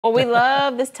Well, we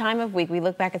love this time of week. We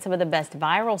look back at some of the best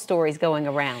viral stories going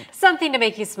around. Something to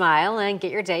make you smile and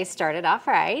get your day started off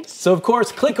right. So, of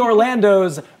course,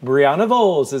 ClickOrlando's Brianna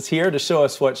Voles is here to show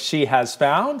us what she has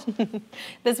found.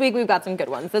 This week we've got some good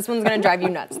ones. This one's going to drive you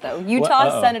nuts, though.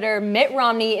 Utah Senator Mitt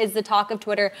Romney is the talk of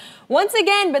Twitter once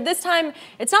again, but this time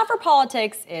it's not for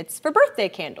politics, it's for birthday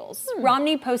candles.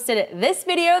 Romney posted this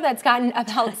video that's gotten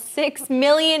about 6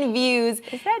 million views.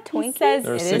 Is that Twinkies?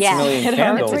 There are 6 million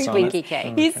candles on Twinkie it.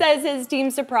 cake. He says his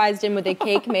team surprised him with a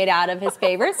cake made out of his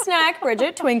favorite snack,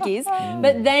 Bridget, Twinkies.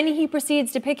 But then he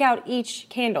proceeds to pick out each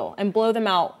candle and blow them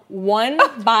out one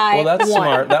by one. Well, that's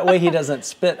smart. That way he doesn't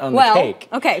spit on the cake.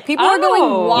 Okay, people are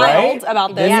going wild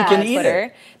about this Then you can on eat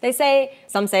Twitter. it.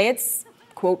 Some say it's,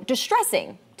 quote,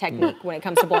 distressing technique when it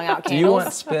comes to blowing out candles. Do you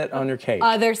want spit on your cake?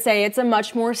 Others say it's a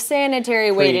much more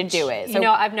sanitary way to do it. You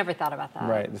know, I've never thought about that.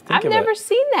 Right. Think I've of never it.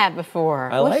 seen that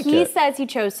before. I like he it. says he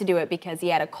chose to do it because he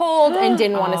had a cold and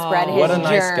didn't want to spread his What a germs.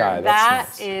 nice guy.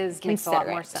 That's That is makes a lot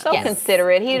more sense. So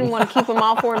considerate. He didn't want to keep them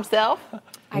all for himself.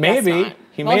 Maybe.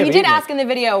 He Well, may he have did eaten ask it. in the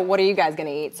video, what are you guys going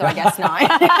to eat? So I guess not.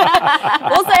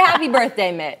 We'll say happy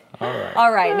birthday, Mitt.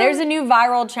 All right. There's a new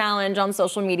viral challenge on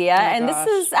social media, and this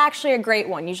is actually a great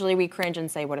one. Usually we cringe and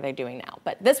say, what are they doing now?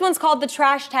 But this one's called the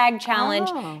Trash Tag Challenge.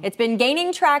 It's been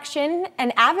gaining traction.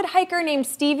 An avid hiker named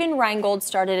Steven Reingold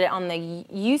started it on the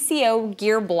UCO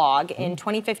Gear blog in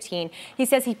 2015. He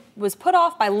says he was put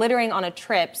off by littering on a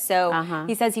trip, so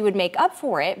he says he would make up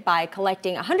for it by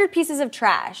collecting 100 pieces of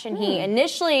trash. And he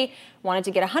initially wanted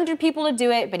to get 100 people to do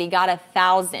it, but he got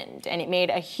 1,000, and it made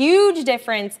a huge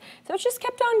difference. So it just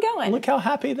kept on going. Look how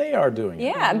happy they are doing it.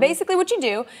 Yeah, basically what you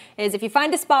do is if you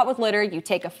find a spot with litter, you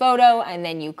take a photo and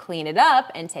then you clean it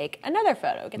up and take another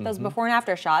photo. Get those before and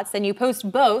after shots. Then you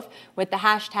post both with the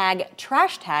hashtag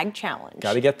Trash Tag Challenge.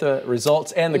 Got to get the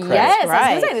results and the credit. Yes,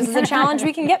 Right. I was gonna say, this is a challenge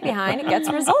we can get behind. It gets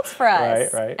results for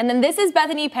us. Right. And then this is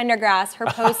Bethany Pendergrass. Her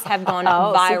posts have gone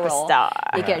viral superstar.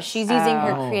 because she's using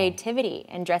her creativity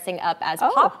and dressing up as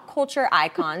pop culture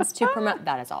icons to promote.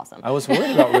 That is awesome. I was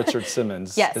worried about Richard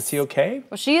Simmons. Yes. Is he okay?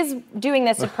 Well, she is doing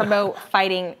this to promote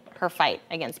fighting her fight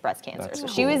against breast cancer. So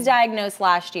she was diagnosed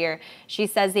last year. She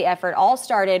says the effort all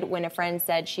started when a friend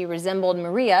said she resembled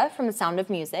Maria from The Sound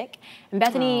of Music. And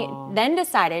Bethany then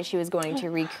decided she was going to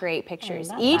recreate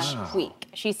pictures each week.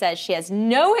 She says she has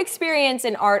no experience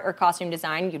in art or costume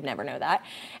design. You'd never know that.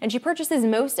 And she purchases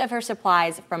most of her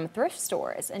supplies from thrift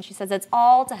stores. And she says it's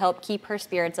all to help keep her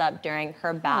spirits up during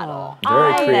her battle.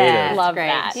 Very creative. I love Great.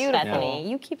 that, Beautiful. Bethany.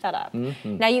 You keep that up.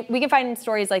 Now, we can find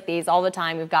stories like these all the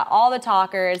time. We've got all the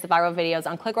talkers, the viral videos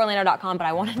on ClickOrlando.com, but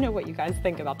I want to know what you guys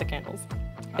think about the candles.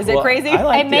 Is it crazy? I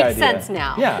like It the makes idea. sense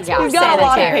now. Yeah. We've got a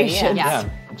lot of Sanitary, patience. Yeah.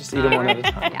 Just eat them one at a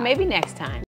time. Maybe next time.